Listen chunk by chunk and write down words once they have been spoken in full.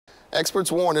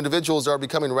Experts warn individuals are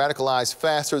becoming radicalized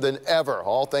faster than ever,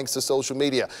 all thanks to social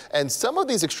media. And some of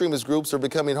these extremist groups are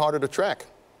becoming harder to track.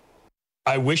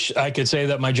 I wish I could say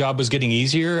that my job was getting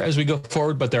easier as we go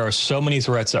forward, but there are so many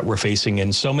threats that we're facing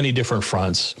in so many different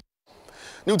fronts.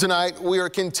 New tonight, we are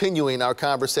continuing our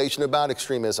conversation about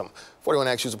extremism. 41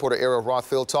 Action's reporter Ariel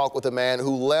Rothfield talked with a man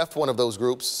who left one of those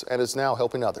groups and is now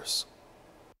helping others.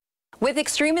 With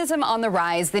extremism on the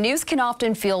rise, the news can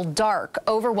often feel dark,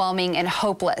 overwhelming, and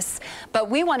hopeless. But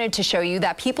we wanted to show you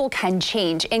that people can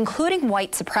change, including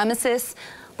white supremacists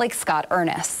like Scott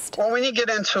Ernest. Well, when you get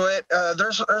into it,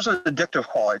 there's an addictive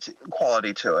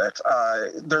quality to it.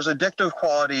 There's addictive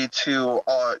quality to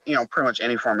pretty much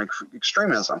any form of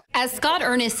extremism. As Scott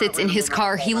Ernest sits in his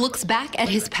car, he looks back at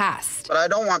his past. But I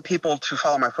don't want people to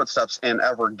follow my footsteps in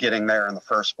ever getting there in the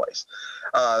first place,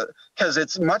 because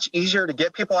it's much easier to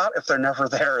get people out if they're never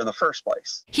there in the first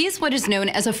place. He's what is known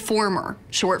as a former,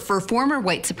 short for former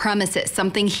white supremacist,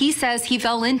 something he says he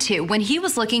fell into when he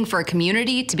was looking for a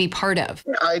community to be part of.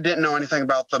 I didn't know anything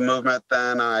about the movement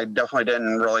then. I definitely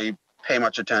didn't really pay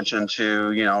much attention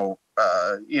to,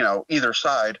 either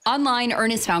side. Online,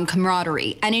 Ernest found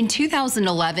camaraderie, and in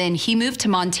 2011, he moved to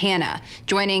Montana,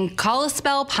 joining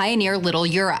Kalispell Pioneer Little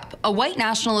Europe, a white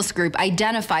nationalist group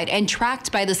identified and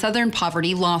tracked by the Southern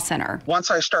Poverty Law Center.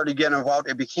 Once I started getting involved,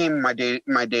 it became my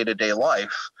day-to-day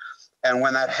life. And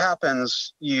when that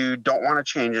happens, you don't want to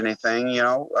change anything,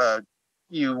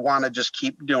 you want to just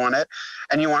keep doing it,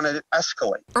 and you want to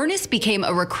escalate. Ernest became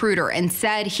a recruiter and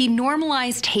said he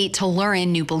normalized hate to lure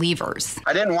in new believers.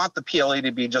 I didn't want the PLE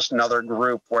to be just another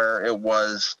group where it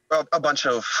was a bunch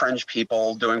of fringe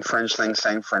people doing fringe things,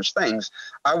 saying fringe things.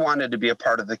 I wanted to be a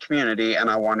part of the community, and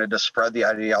I wanted to spread the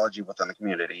ideology within the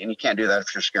community, and you can't do that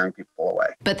if you're scaring people away.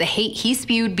 But the hate he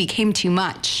spewed became too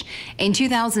much. In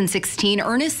 2016,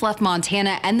 Ernest left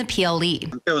Montana and the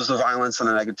PLE. It was the violence and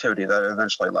the negativity that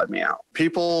eventually led me out.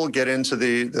 People get into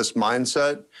this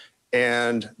mindset,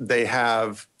 and they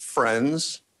have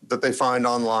friends that they find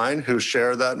online who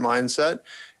share that mindset,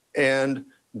 and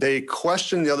they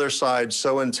question the other side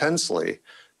so intensely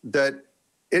that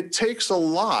it takes a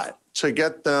lot to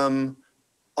get them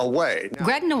away.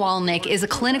 Greg Nawalnik is a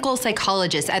clinical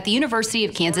psychologist at the University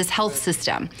of Kansas Health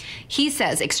System. He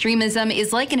says extremism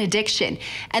is like an addiction,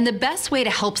 and the best way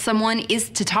to help someone is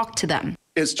to talk to them.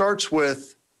 It starts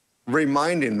with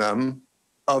reminding them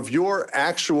of your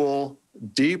actual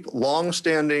deep,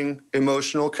 long-standing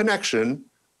emotional connection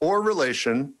or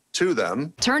relation to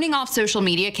them. Turning off social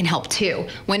media can help too.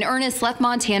 When Ernest left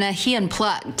Montana, he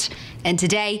unplugged. And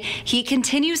today, he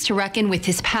continues to reckon with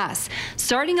his past,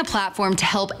 starting a platform to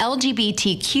help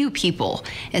LGBTQ people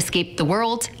escape the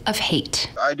world of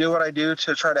hate. I do what I do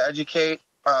to try to educate.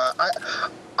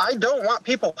 I don't want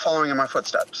people following in my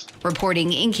footsteps.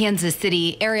 Reporting in Kansas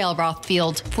City, Ariel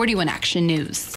Rothfield, 41 Action News.